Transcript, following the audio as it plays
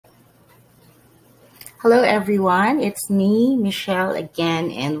Hello, everyone. It's me, Michelle, again,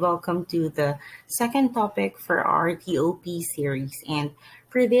 and welcome to the second topic for our TOP series. And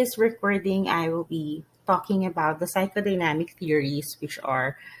for this recording, I will be talking about the psychodynamic theories, which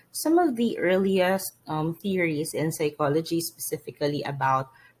are some of the earliest theories in psychology, specifically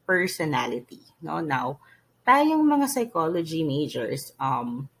about personality. No, now, tayong mga psychology majors,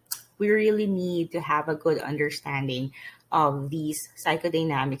 we really need to have a good understanding of these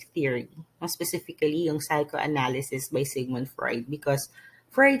psychodynamic theory, more specifically yung psychoanalysis by Sigmund Freud, because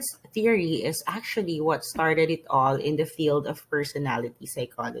Freud's theory is actually what started it all in the field of personality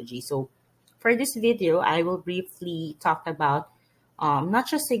psychology. So for this video, I will briefly talk about not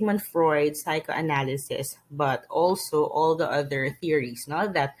just Sigmund Freud's psychoanalysis, but also all the other theories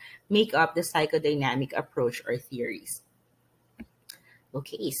that make up the psychodynamic approach or theories.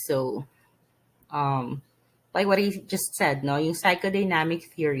 Okay, so like what I just said, yung psychodynamic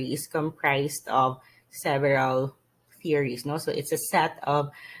theory is comprised of several theories, So it's a set of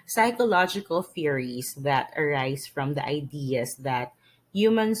psychological theories that arise from the ideas that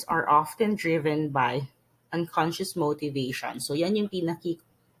humans are often driven by unconscious motivation. So yan yung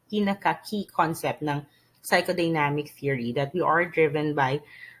pinaka-key concept ng psychodynamic theory, that we are driven by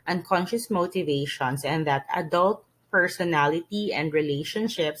unconscious motivations and that adult personality and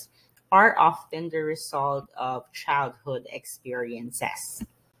relationships are often the result of childhood experiences.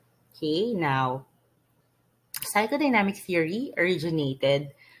 Okay, now, psychodynamic theory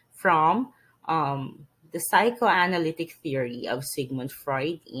originated from the psychoanalytic theory of Sigmund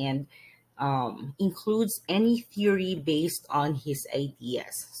Freud and includes any theory based on his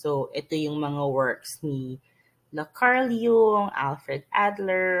ideas. So, ito yung mga works ni Carl Jung, Alfred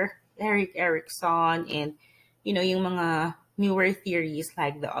Adler, Erikson, and yung mga newer theories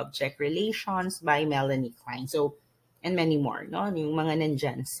like the object relations by Melanie Klein. So, and many more, yung mga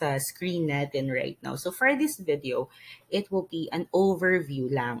nandyan sa screen natin right now. So for this video, it will be an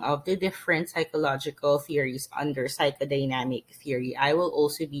overview lang of the different psychological theories under psychodynamic theory. I will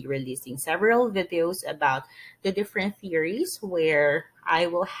also be releasing several videos about the different theories where I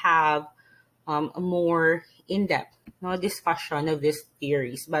will have a more in-depth discussion of these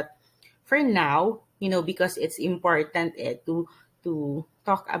theories. But for now, because it's important to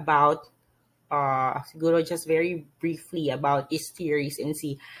talk about siguro just very briefly about these theories and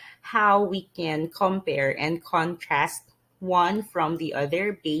see how we can compare and contrast one from the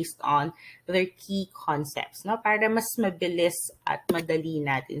other based on their key concepts, para mas mabilis at madali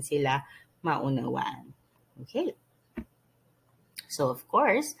natin sila maunawaan. Okay. So, of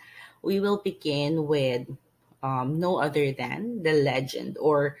course, we will begin with no other than the legend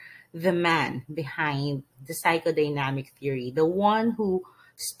or the man behind the psychodynamic theory, the one who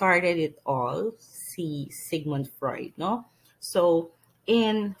started it all, Sigmund Freud, So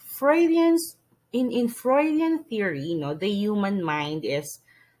in Freudian theory, the human mind is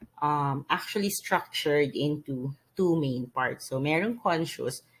actually structured into two main parts. So meron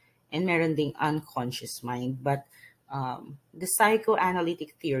conscious and meron ding unconscious mind, but the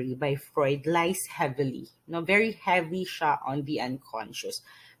psychoanalytic theory by Freud lies heavily, very heavy siya on the unconscious.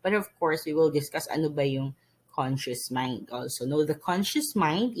 But of course, we will discuss ano ba yung conscious mind also. The conscious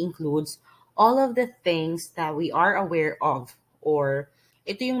mind includes all of the things that we are aware of, or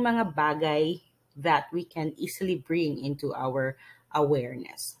ito yung mga bagay that we can easily bring into our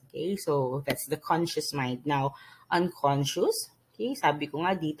awareness. Okay, so that's the conscious mind. Now, unconscious, okay, sabi ko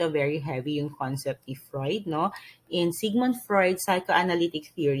nga dito, very heavy yung concept ni Freud, In Sigmund Freud's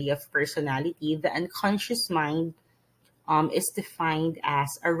psychoanalytic theory of personality, the unconscious mind is defined as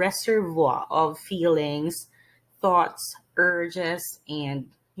a reservoir of feelings, thoughts, urges,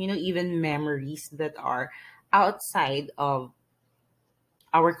 and even memories that are outside of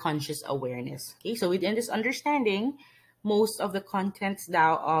our conscious awareness. Okay, so within this understanding, most of the contents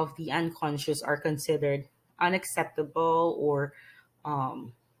now of the unconscious are considered unacceptable or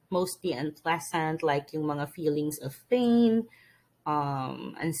mostly unpleasant, like yung mga feelings of pain,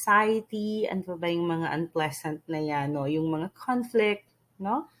 anxiety, and pa ba yung mga unpleasant na yan, yung mga conflict,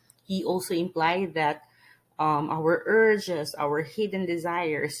 He also implied that our urges, our hidden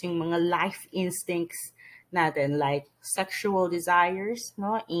desires, yung mga life instincts natin, like sexual desires,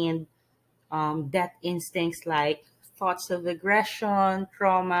 and death instincts like thoughts of aggression,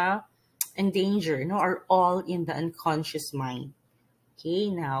 trauma, and danger, are all in the unconscious mind. Okay,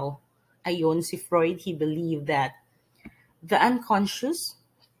 now, ayon si Freud, he believed that the unconscious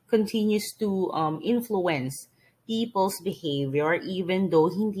continues to influence people's behavior even though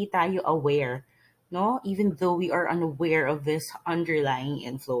hindi tayo aware, even though we are unaware of this underlying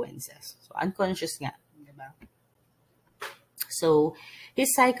influences. So, unconscious nga. Diba? So,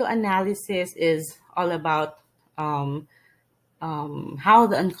 his psychoanalysis is all about um, how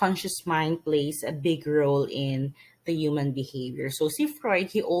the unconscious mind plays a big role in the human behavior. So, see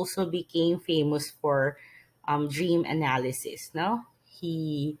Freud, he also became famous for dream analysis. No,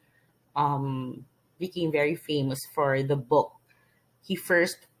 he um, became very famous for the book he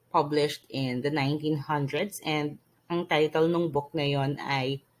first published in the 1900s, and ang title ng book na yon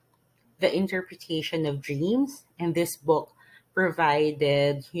ay The Interpretation of Dreams. And this book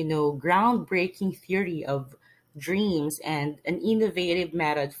provided, groundbreaking theory of dreams and an innovative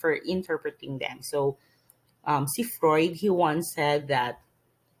method for interpreting them. So, see Freud, he once said that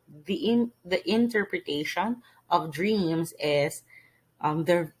the interpretation of dreams is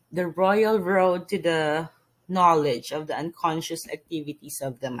the royal road to the knowledge of the unconscious activities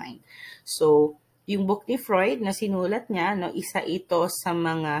of the mind. So, yung book ni Freud na sinulat niya, no, isa ito sa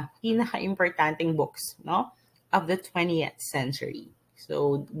mga pinaka-importanting books, no, of the 20th century.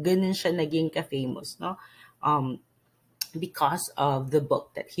 So, ganun siya naging ka-famous, no, because of the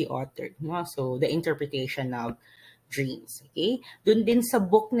book that he authored, no? So, the interpretation of dreams, okay? Dun din sa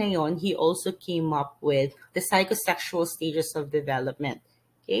book na yon, he also came up with the psychosexual stages of development,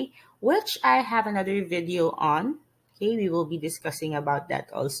 okay? Which I have another video on, okay? We will be discussing about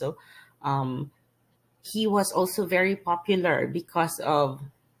that also. He was also very popular because of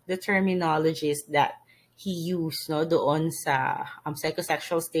the terminologies that he used, no, doon sa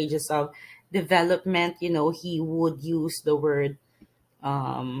psychosexual stages of development. He would use the word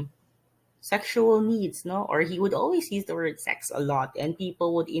sexual needs, no, or he would always use the word sex a lot, and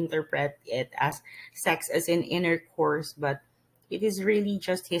people would interpret it as sex as in intercourse, but it is really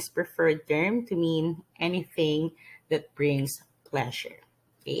just his preferred term to mean anything that brings pleasure,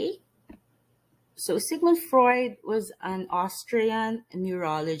 okay? So Sigmund Freud was an Austrian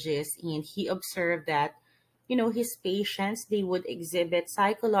neurologist, and he observed that, his patients, they would exhibit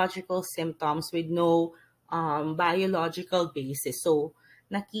psychological symptoms with no biological basis. So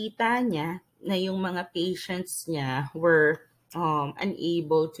nakita niya na yung mga patients niya were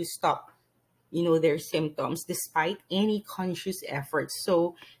unable to stop, their symptoms despite any conscious efforts.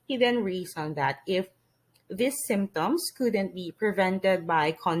 So he then reasoned that if these symptoms couldn't be prevented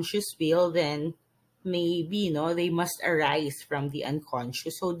by conscious will, then maybe, they must arise from the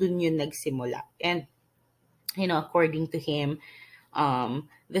unconscious. So, dun yun nagsimula. And, according to him,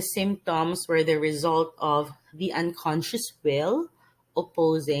 the symptoms were the result of the unconscious will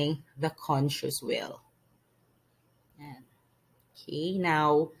opposing the conscious will. Okay,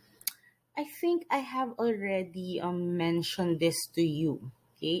 now, I think I have already mentioned this to you,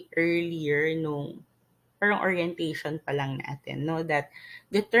 okay, earlier nung parang orientation pa lang natin, no, that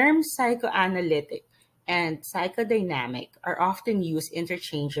the terms psychoanalytic and psychodynamic are often used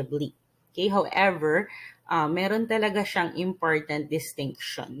interchangeably. Okay, however, meron talaga siyang important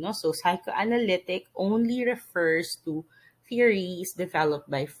distinction, no? So psychoanalytic only refers to theories developed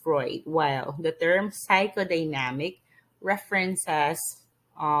by Freud, while the term psychodynamic references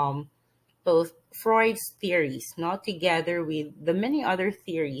both Freud's theories, not together with the many other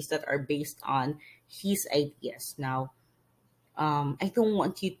theories that are based on his ideas. Now, I don't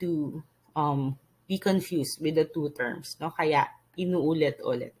want you to be confused with the two terms, no? Kaya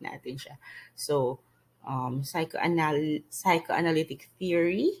inuulit-ulit natin siya. So, psychoanalytic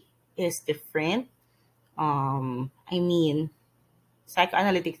theory is different.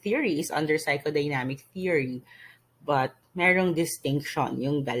 Psychoanalytic theory is under psychodynamic theory, but merong distinction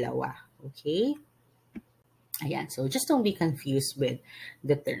yung dalawa. Okay? Ayan, so just don't be confused with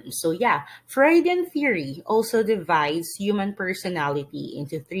the terms. So yeah, Freudian theory also divides human personality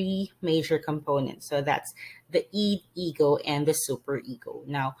into three major components. So that's the id, ego, and the superego.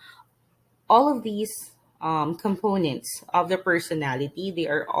 Now, all of these components of the personality, they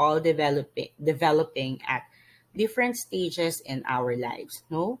are all developing at different stages in our lives.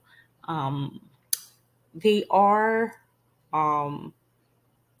 No, they are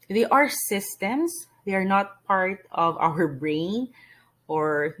systems. They are not part of our brain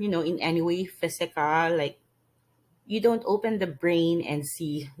or, in any way physical. Like, you don't open the brain and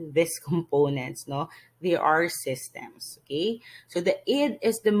see these components, no? They are systems, okay? So the id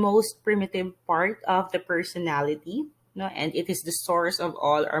is the most primitive part of the personality, no? And it is the source of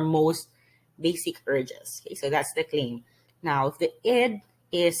all our most basic urges, okay? So that's the claim. Now, the id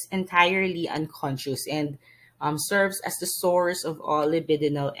is entirely unconscious and serves as the source of all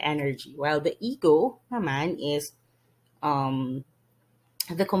libidinal energy, while the ego naman is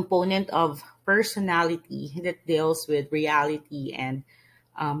the component of personality that deals with reality, and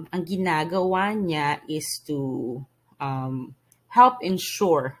ang ginagawa niya is to help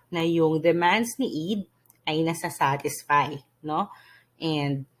ensure na yung demands ni id ay nasasatisfy, no?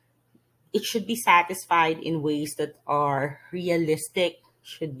 And it should be satisfied in ways that are realistic,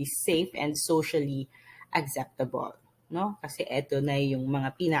 should be safe, and socially acceptable. No? Kasi eto na yung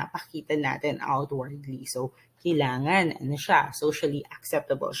mga pinapakita natin outwardly. So, kailangan, socially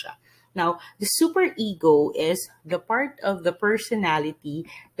acceptable siya. Now, the superego is the part of the personality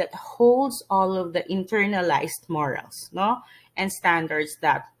that holds all of the internalized morals, no? And standards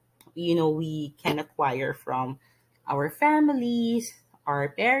that, we can acquire from our families, our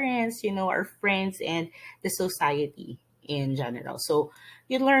parents, our friends, and the society in general. So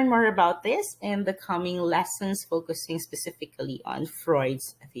you'll learn more about this in the coming lessons, focusing specifically on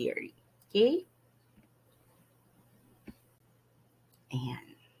Freud's theory. Okay?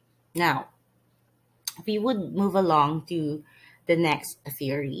 And now, if we would move along to the next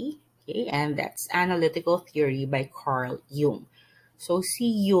theory, okay, and that's analytical theory by Carl Jung. So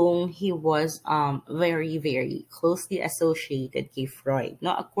si Jung, he was very, very closely associated with Freud.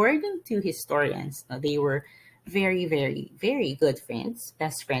 Now, according to historians, they were very, very, very good friends,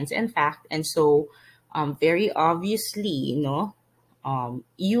 best friends, in fact. And so, very obviously,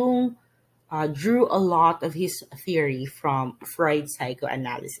 Jung drew a lot of his theory from Freud's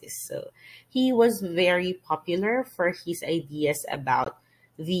psychoanalysis. So he was very popular for his ideas about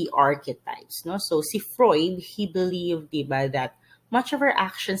the archetypes. No? So si Freud, he believed, diba, that much of our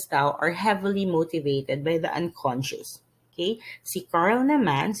actions now are heavily motivated by the unconscious. Okay? Si Carl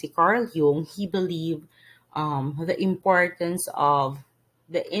Jung, he believed the importance of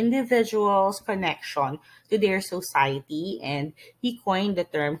the individual's connection to their society, and he coined the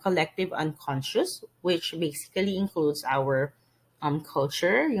term collective unconscious, which basically includes our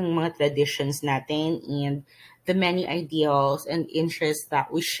culture, yung mga traditions natin, and the many ideals and interests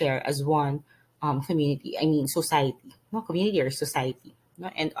that we share as one society, no, community or society.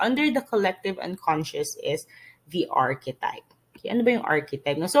 No? And under the collective unconscious is the archetype. Okay, ano ba yung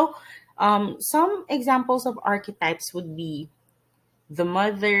archetype? No? So, some examples of archetypes would be the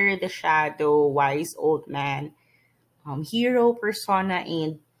mother, the shadow, wise old man, hero, persona,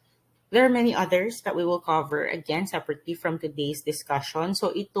 and there are many others that we will cover again separately from today's discussion.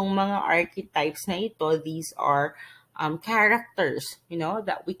 So itong mga archetypes na ito, these are characters,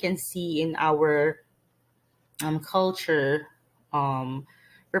 that we can see in our culture,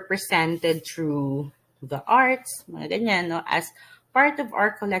 represented through the arts, mga ganyan, no, as part of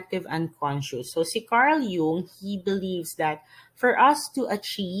our collective unconscious. So si Carl Jung, he believes that for us to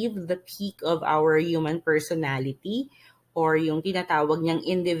achieve the peak of our human personality, or yung tinatawag niyang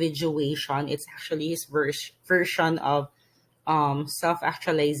individuation, it's actually his version of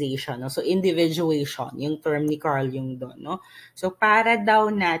self-actualization. No? So individuation, yung term ni Carl Jung doon. No? So para daw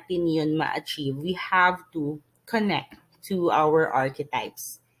natin yun ma-achieve, we have to connect to our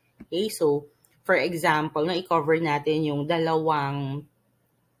archetypes. Okay, so for example, i-cover natin yung dalawang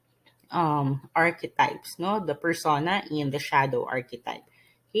archetypes, no? The persona and the shadow archetype.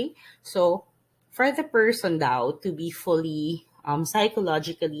 Okay, so for the person daw to be fully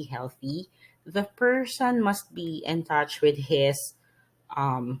psychologically healthy, the person must be in touch with his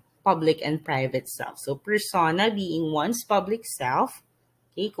public and private self. So persona being one's public self,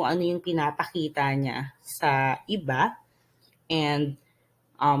 okay, kung ano yung pinapakita niya sa iba, and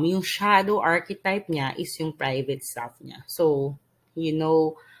yung shadow archetype niya is yung private self niya. So, you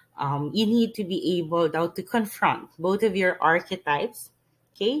need to be able now to confront both of your archetypes,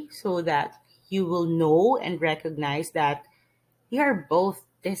 okay, so that you will know and recognize that you are both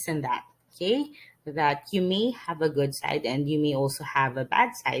this and that, okay, that you may have a good side and you may also have a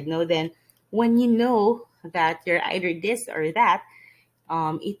bad side. No, then when you know that you're either this or that,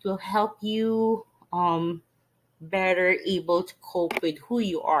 it will help you better able to cope with who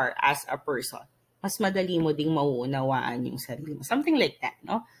you are as a person. Mas madali mo ding mauunawaan yung sarili mo. Something like that,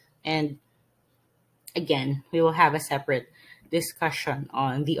 no? And again, we will have a separate discussion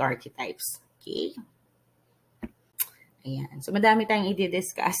on the archetypes. Okay? Ayan. So, madami tayong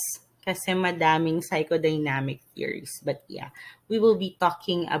i-discuss kasi madaming psychodynamic theories. But yeah, we will be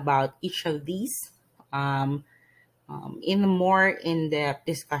talking about each of these in a more in-depth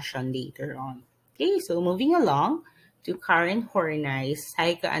discussion later on. Okay, so moving along to Karen Horney's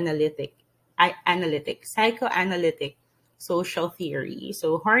psychoanalytic social theory.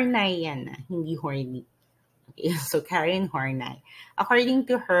 So Horney yan, hindi Horney. Okay, so Karen Horney. According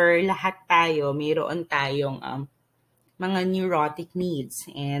to her, lahat tayo, mayroon tayong mga neurotic needs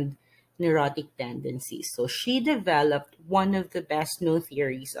and neurotic tendencies. So she developed one of the best known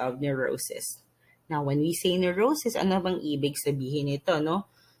theories of neurosis. Now, when we say neurosis, ano bang ibig sabihin nito, no?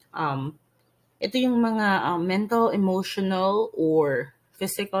 Ito yung mga mental, emotional, or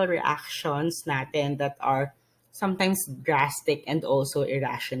physical reactions natin that are sometimes drastic and also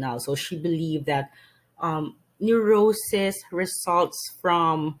irrational. So she believed that neurosis results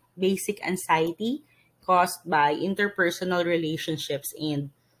from basic anxiety caused by interpersonal relationships and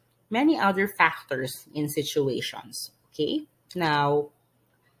many other factors in situations. Okay, now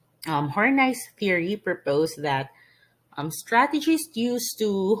Horney's theory proposed that strategies used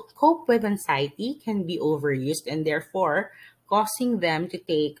to cope with anxiety can be overused and therefore causing them to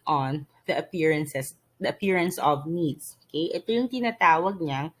take on the appearance of needs. Okay? Ito yung tinatawag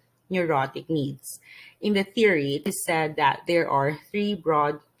niyang neurotic needs. In the theory, it is said that there are three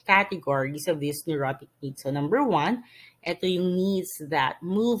broad categories of these neurotic needs. So number one, ito yung needs that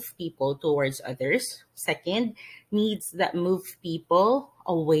move people towards others. Second, needs that move people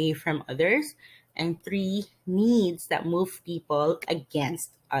away from others. And three, needs that move people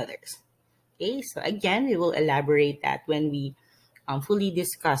against others. Okay, so again, we will elaborate that when we fully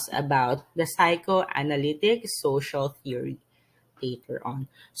discuss about the psychoanalytic social theory later on.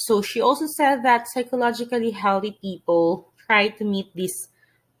 So she also said that psychologically healthy people try to meet these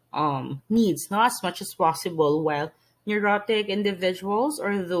needs not as much as possible, while neurotic individuals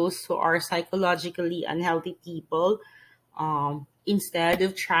or those who are psychologically unhealthy people, instead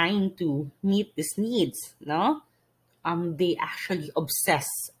of trying to meet these needs, no, they actually obsess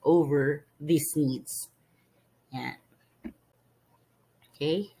over these needs. Yeah.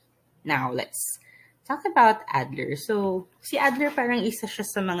 Okay. Now let's talk about Adler. So si Adler parang isa siya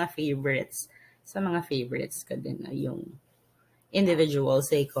sa mga favorites. Sa mga favorites ko din na yung individual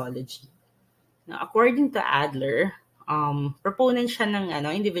psychology. Now, according to Adler, proponent siya ng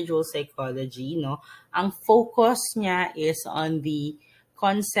individual psychology, no? Ang focus niya is on the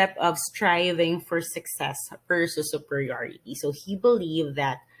concept of striving for success versus superiority. So he believed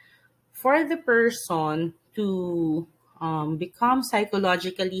that for the person to become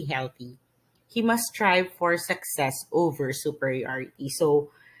psychologically healthy, he must strive for success over superiority.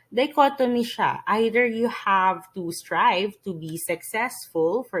 So dichotomy siya. Either you have to strive to be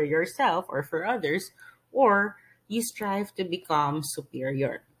successful for yourself or for others, or you strive to become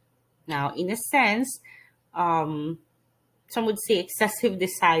superior. Now, in a sense, some would say excessive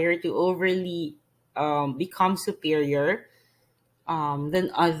desire to overly become superior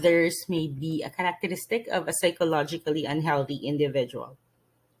than others may be a characteristic of a psychologically unhealthy individual.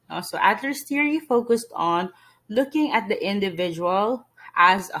 So Adler's theory focused on looking at the individual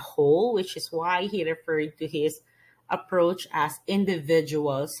as a whole, which is why he referred to his approach as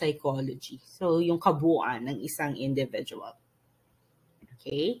individual psychology. So yung kabuuan ng isang individual.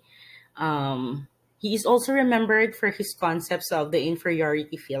 Okay. He is also remembered for his concepts of the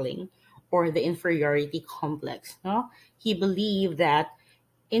inferiority feeling or the inferiority complex. No? He believed that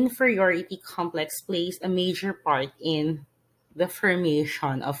inferiority complex plays a major part in the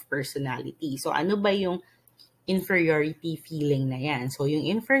formation of personality. So ano ba yung inferiority feeling na yan? So yung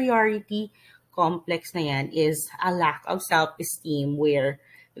inferiority complex na yan is a lack of self-esteem where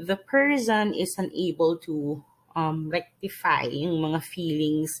the person is unable to rectify yung mga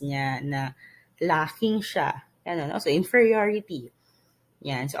feelings niya na lacking siya. Yan, so inferiority.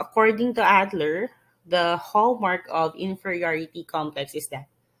 Yan. So according to Adler, the hallmark of inferiority complex is that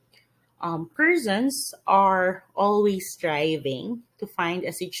persons are always striving to find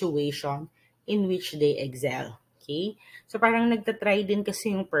a situation in which they excel. Okay? So parang nagtatry din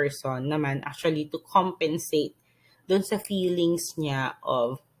kasi yung person naman actually to compensate dun sa feelings niya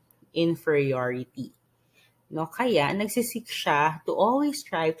of inferiority. No? Kaya nagsisik siya to always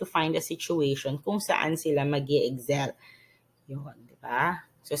strive to find a situation kung saan sila mag-excel. Yun, di ba?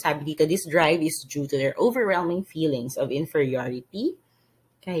 So sabi dito, this drive is due to their overwhelming feelings of inferiority.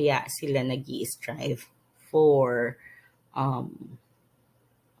 Kaya sila nag-i-strive for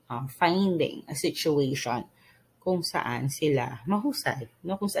finding a situation kung saan sila mahusay,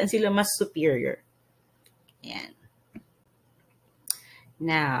 no? Kung saan sila mas superior. Ayan.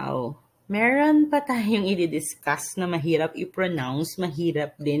 Now, meron pa tayong i-discuss na mahirap i-pronounce,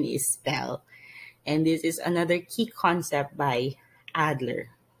 mahirap din i-spell. And this is another key concept by Adler.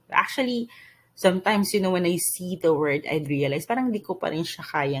 Actually, sometimes, when I see the word, I'd realize parang di ko pa rin siya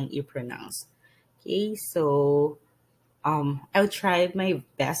kayang i-pronounce. Okay, so I'll try my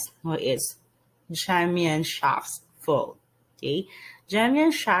best. No, it's Gemeinschaftsvoll. Okay,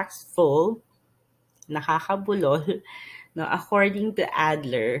 Gemeinschaftsvoll, nakakabulol. No, according to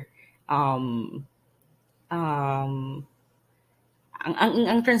Adler, ang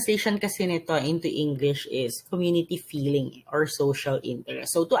translation kasi nito into English is community feeling or social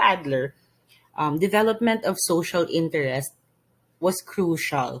interest. So to Adler, development of social interest was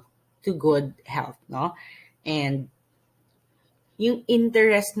crucial to good health, no? And yung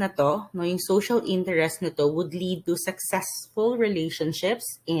interest na to, no, yung social interest na to would lead to successful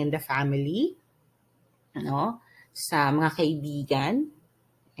relationships in the family, no, sa mga kaibigan,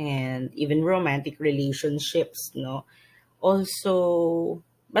 and even romantic relationships, no. Also,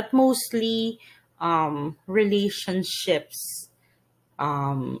 but mostly relationships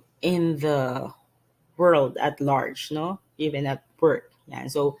in the world at large, no, even at work. Yeah.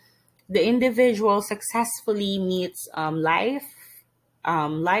 So the individual successfully meets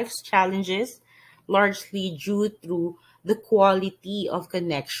life's challenges largely due to the quality of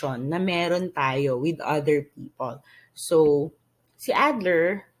connection na meron tayo with other people. So si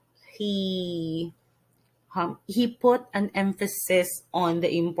Adler, he put an emphasis on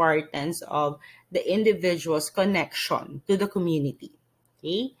the importance of the individual's connection to the community,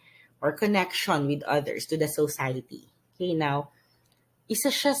 okay, or connection with others, to the society. Okay, now,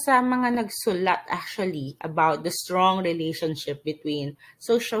 isa siya sa mga nagsulat actually about the strong relationship between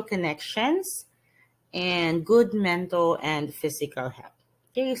social connections and good mental and physical health.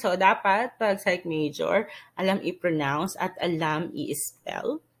 Okay, so dapat pag psych major, alam i-pronounce at alam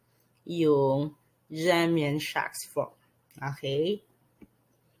i-spell yung Jemian Shacks Fromm. Okay?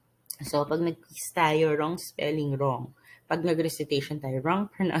 So, pag nag-quiz tayo, wrong spelling, wrong. Pag nag-recitation tayo, wrong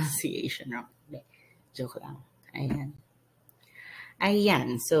pronunciation, wrong. Joke lang.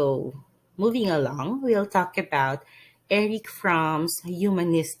 Ayan. So, moving along, we'll talk about Eric Fromm's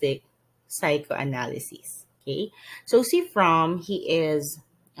Humanistic Psychoanalysis. Okay? So, si Fromm, he is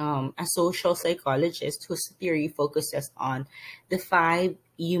a social psychologist whose theory focuses on the 5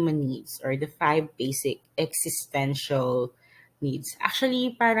 human needs or the 5 basic existential needs.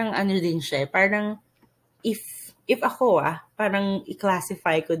 Actually, parang ano din siya, parang if ako parang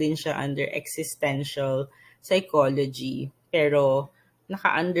i-classify ko din siya under existential psychology, pero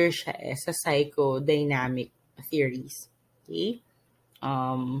naka-under siya sa psychodynamic theories. Okay?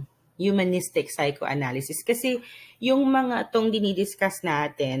 Humanistic psychoanalysis. Kasi yung mga tong dinidiscuss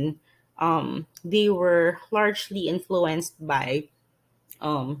natin, they were largely influenced by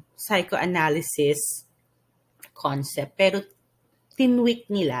psychoanalysis concept. Pero tinwik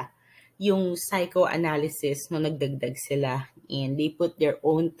nila yung psychoanalysis no nagdagdag sila, and they put their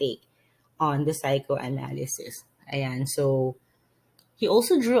own take on the psychoanalysis. Ayan, so he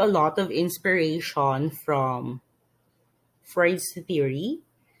also drew a lot of inspiration from Freud's theory,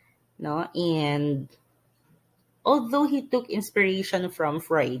 no? And although he took inspiration from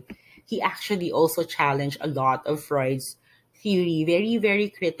Freud, he actually also challenged a lot of Freud's theory. Very, very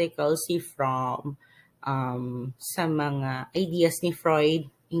critical si Fromm sa mga ideas ni Freud,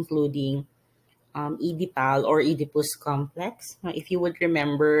 including Oedipal or Oedipus complex. If you would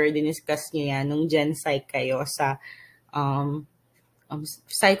remember, diniscuss niyo yan nung Gen Psych kayo sa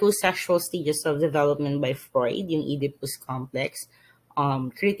psychosexual stages of development by Freud, yung Oedipus complex.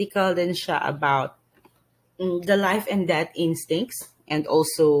 Critical din siya about the life and death instincts and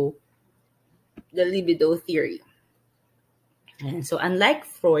also the libido theory. And so unlike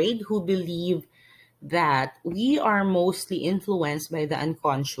Freud, who believed that we are mostly influenced by the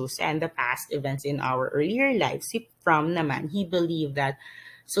unconscious and the past events in our earlier lives, si Fromm naman, he believed that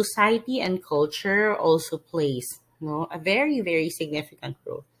society and culture also plays a very, very significant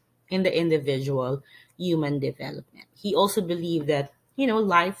role in the individual human development. He also believed that,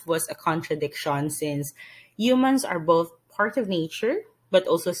 life was a contradiction since humans are both part of nature but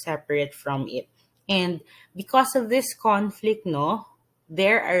also separate from it. And because of this conflict,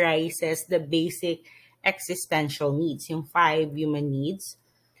 there arises the basic existential needs, yung 5 human needs,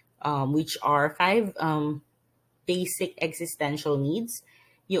 which are 5 basic existential needs.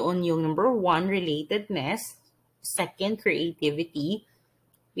 Yung number 1, relatedness. 2nd, creativity.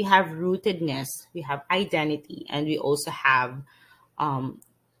 We have rootedness. We have identity. And we also have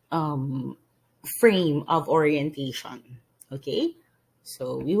frame of orientation. Okay?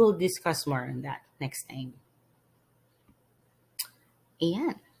 So, we will discuss more on that next time.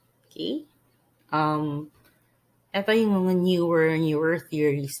 Ayan. Okay? Ito yung mga newer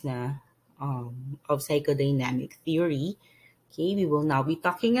theories na of psychodynamic theory. Okay, we will now be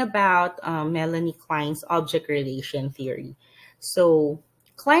talking about Melanie Klein's object relation theory. So,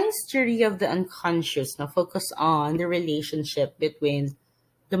 Klein's theory of the unconscious focus on the relationship between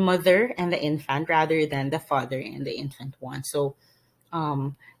the mother and the infant rather than the father and the infant one. So,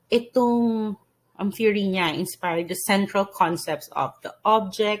 itong theory niya inspired the central concepts of the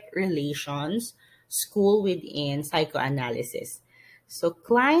object relations school within psychoanalysis. So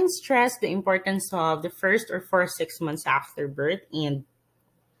Klein stressed the importance of the first or 6 months after birth, and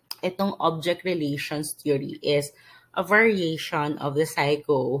itong object relations theory is a variation of the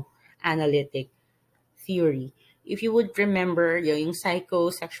psychoanalytic theory. if you would remember yung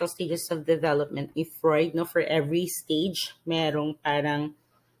psychosexual stages of development ni Freud, no, for every stage, merong parang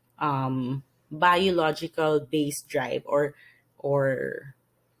biological based drive or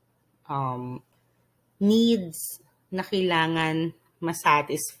needs na kailangan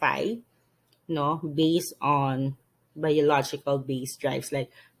masatisfy, no, based on biological based drives,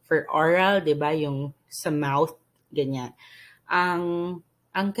 like for oral, 'di ba, yung sa mouth, ganyan. Ang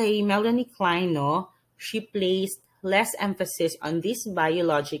kay Melanie Klein, no, she placed less emphasis on these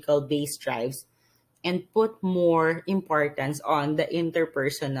biological based drives and put more importance on the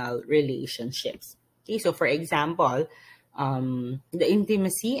interpersonal relationships. Okay, so for example, the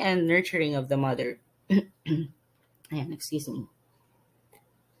intimacy and nurturing of the mother. Ayan, excuse me.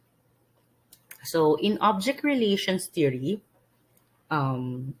 So in object relations theory,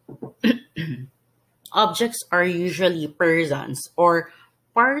 um, objects are usually persons or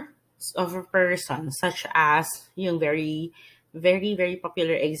parts of a person, such as yung very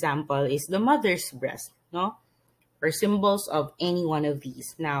popular example is the mother's breast, no? Or symbols of any one of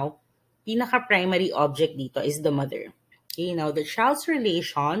these. Now, pinaka-primary object dito is the mother. Okay, now the child's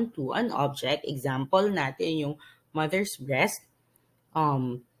relation to an object, example natin yung mother's breast,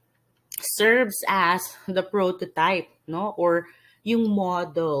 serves as the prototype, no? Or yung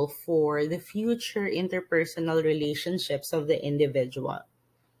model for the future interpersonal relationships of the individual.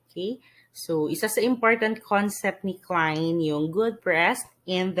 Okay? So, isa sa important concept ni Klein yung good breast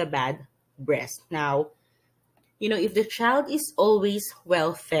and the bad breast. Now, if the child is always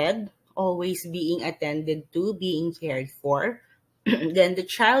well-fed, always being attended to, being cared for, then the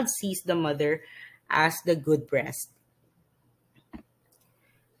child sees the mother as the good breast.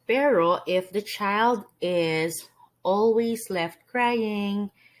 Pero if the child is always left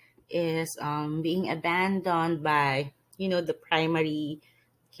crying, is being abandoned by, the primary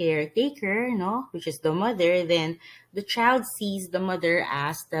caretaker, no, which is the mother, then the child sees the mother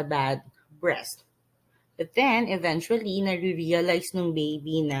as the bad breast. But then, eventually, nare-realize nung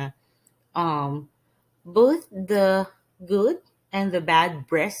baby na both the good and the bad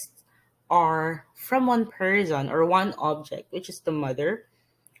breasts are from one person or one object, which is the mother,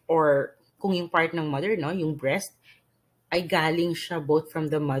 or kung yung part ng mother, no, yung breast, ay galing siya both from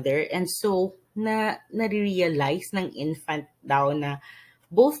the mother. And so, nare-realize ng infant daw na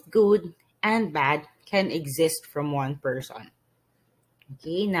both good and bad can exist from one person.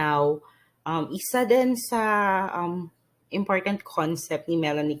 Okay, now, isa din sa important concept ni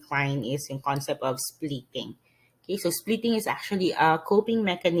Melanie Klein is yung concept of splitting. Okay, so splitting is actually a coping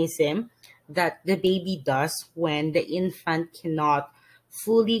mechanism that the baby does when the infant cannot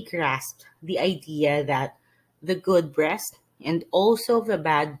fully grasp the idea that the good breast and also the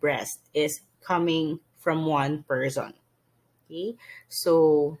bad breast is coming from one person. Okay?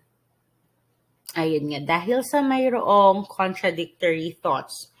 So, ayun nga, dahil sa mayroong contradictory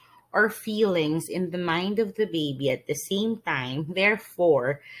thoughts or feelings in the mind of the baby at the same time,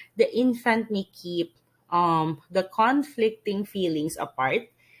 therefore, the infant may keep the conflicting feelings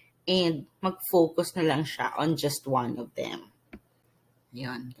apart and mag-focus na lang siya on just one of them.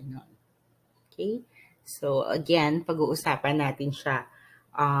 Yan, ganun. Okay? So, again, pag-uusapan natin siya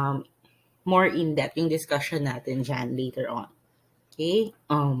more in-depth yung discussion natin dyan later on. Okay?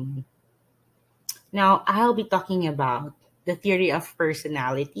 Now, I'll be talking about the theory of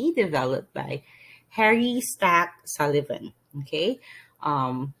personality developed by Harry Stack Sullivan. Okay?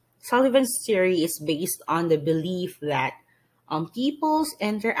 Sullivan's theory is based on the belief that people's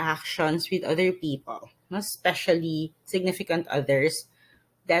interactions with other people, especially significant others,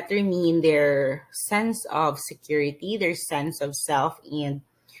 determine their sense of security, their sense of self, and,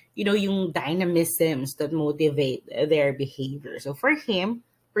 yung dynamisms that motivate their behavior. So for him,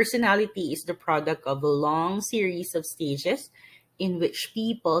 personality is the product of a long series of stages in which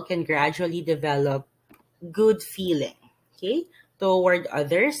people can gradually develop good feeling, okay, toward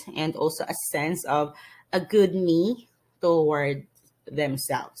others, and also a sense of a good me toward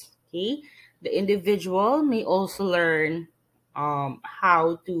themselves. Okay, the individual may also learn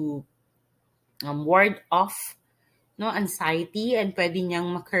how to ward off, no, anxiety, and pwede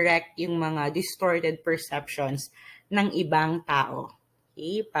niyang makorrect yung mga distorted perceptions ng ibang tao.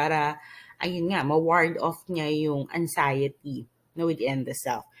 Okay, para ayun nga, ma-ward off niya yung anxiety, no, within the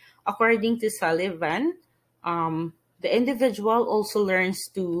self. According to Sullivan, the individual also learns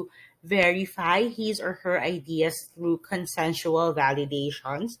to verify his or her ideas through consensual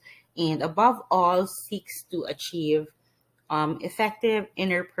validations, and above all seeks to achieve effective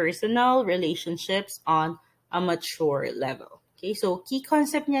interpersonal relationships on a mature level. Okay, so key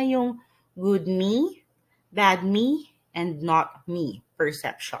concept niya yung good me, bad me, and not me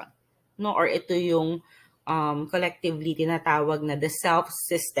perception. No, or ito yung collectively tinatawag na the self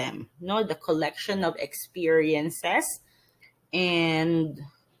system, no, the collection of experiences and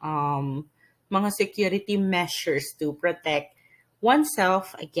mga security measures to protect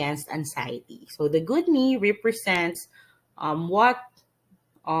oneself against anxiety. So the good me represents what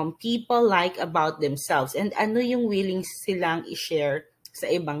people like about themselves and ano yung willing silang i-share sa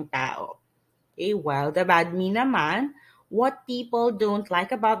ibang tao. Okay, while the bad me naman, what people don't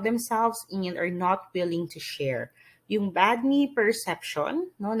like about themselves and are not willing to share. Yung bad me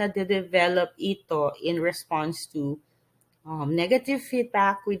perception, no, na-develop ito in response to negative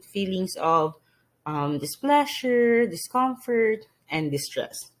feedback with feelings of displeasure, discomfort, and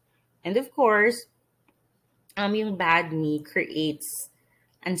distress. And of course, yung bad me creates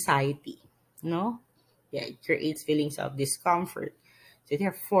anxiety, no? Yeah, it creates feelings of discomfort. So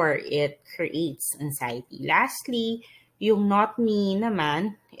therefore, it creates anxiety. Lastly, yung not me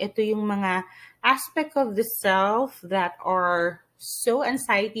naman, ito yung mga aspect of the self that are so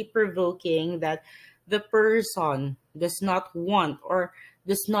anxiety-provoking that the person does not want or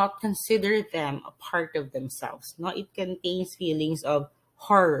does not consider them a part of themselves. No, it contains feelings of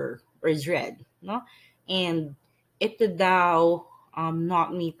horror or dread. No, and ito daw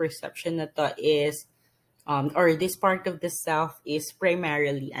not me perception na to is or this part of the self is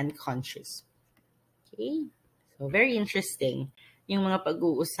primarily unconscious. Okay, so very interesting yung mga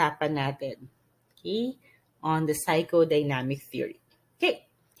pag-uusapan natin. Okay, on the psychodynamic theory. Okay,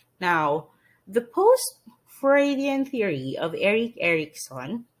 now the post-Freudian theory of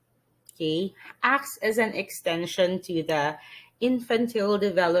Erikson, okay, acts as an extension to the infantile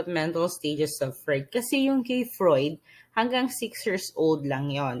developmental stages of Freud. Kasi yung kay Freud, hanggang 6 years old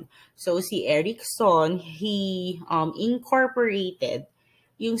lang yon. So si Erikson, he incorporated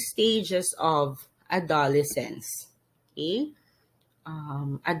yung stages of adolescence, okay,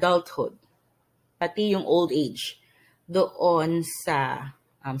 adulthood, pati yung old age, doon sa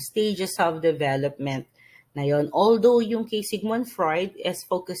stages of development na yon. Although yung kay Sigmund Freud is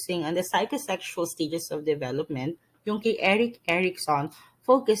focusing on the psychosexual stages of development, yung kay Erikson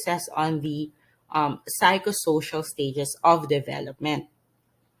focuses on the psychosocial stages of development.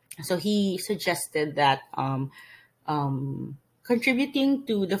 So he suggested that contributing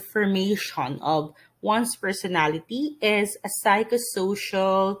to the formation of one's personality is a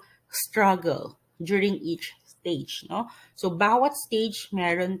psychosocial struggle during each stage, no? So bawat stage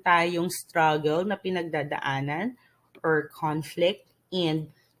meron tayong struggle na pinagdadaanan or conflict, and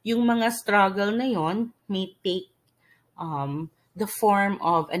yung mga struggle na yon may take the form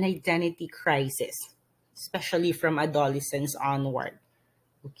of an identity crisis, especially from adolescence onward.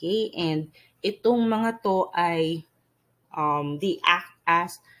 Okay, and itong mga to ay they act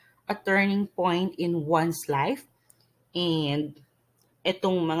as a turning point in one's life, and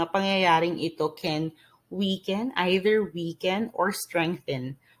itong mga pangyayaring ito can either weaken or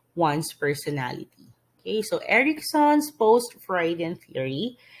strengthen one's personality. Okay, so Erikson's post-Freudian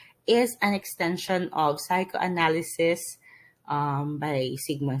theory is an extension of psychoanalysis by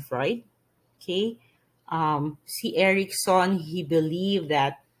Sigmund Freud. Okay, si Erikson, he believed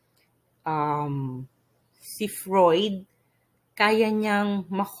that si Freud, kaya niyang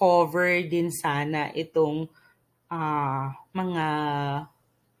ma-cover din sana itong mga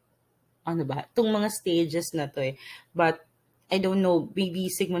itong mga stages na to eh. But I don't know, maybe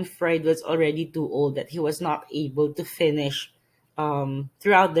Sigmund Freud was already too old that he was not able to finish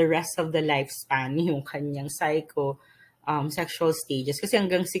throughout the rest of the lifespan yung kanyang sexual stages. Kasi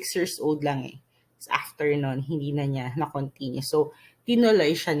hanggang 6 years old lang eh. After nun, hindi na niya na-continue. So,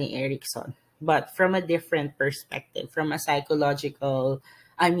 tinuloy siya ni Erikson. But from a different perspective, from a psychosocial,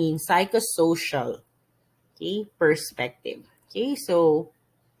 perspective. Okay, so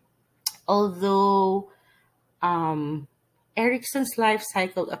although Erikson's life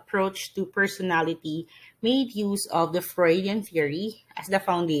cycle approach to personality made use of the Freudian theory as the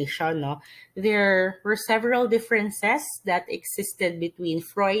foundation, no, there were several differences that existed between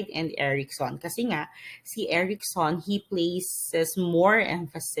Freud and Erikson. Kasi nga, si Erikson, he places more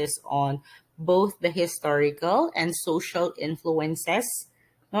emphasis on both the historical and social influences,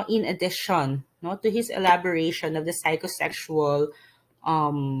 no, in addition, no, to his elaboration of the psychosexual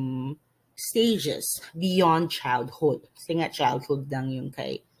stages beyond childhood. Kasi nga childhood lang yung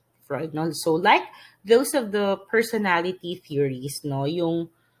kay Freud, no? So like those of the personality theories, no, yung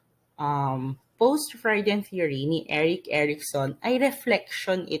post-Freudian theory ni Erikson ay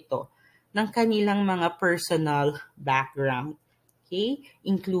reflection ito ng kanilang mga personal background. Okay?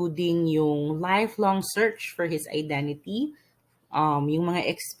 Including yung lifelong search for his identity, yung mga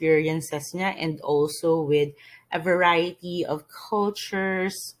experiences niya, and also with a variety of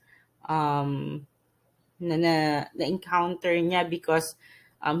cultures, na encounter niya because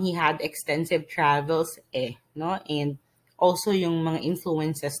he had extensive travels no, and also yung mga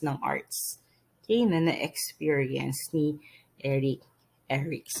influences ng arts, okay, na na-experience ni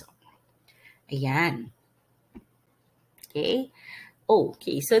Erikson. Ayan. Okay.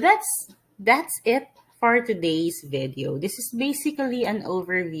 Okay, so that's it for today's video. This is basically an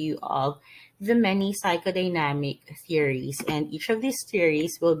overview of the many psychodynamic theories, and each of these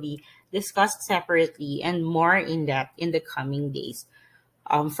theories will be discussed separately and more in depth in the coming days.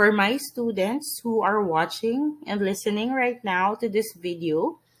 For my students who are watching and listening right now to this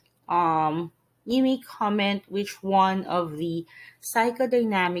video, you may comment which one of the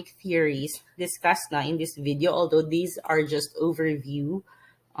psychodynamic theories discussed now in this video, although these are just overview.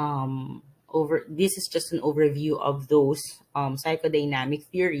 This is just an overview of those psychodynamic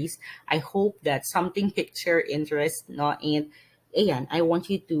theories. I hope that something piqued your interest, no? And ayan, I want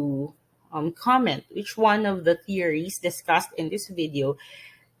you to comment which one of the theories discussed in this video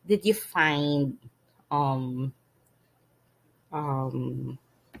did you find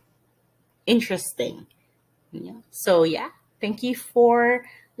interesting. Yeah. So yeah, thank you for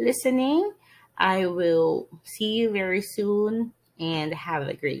listening. I will see you very soon and have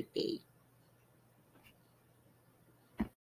a great day.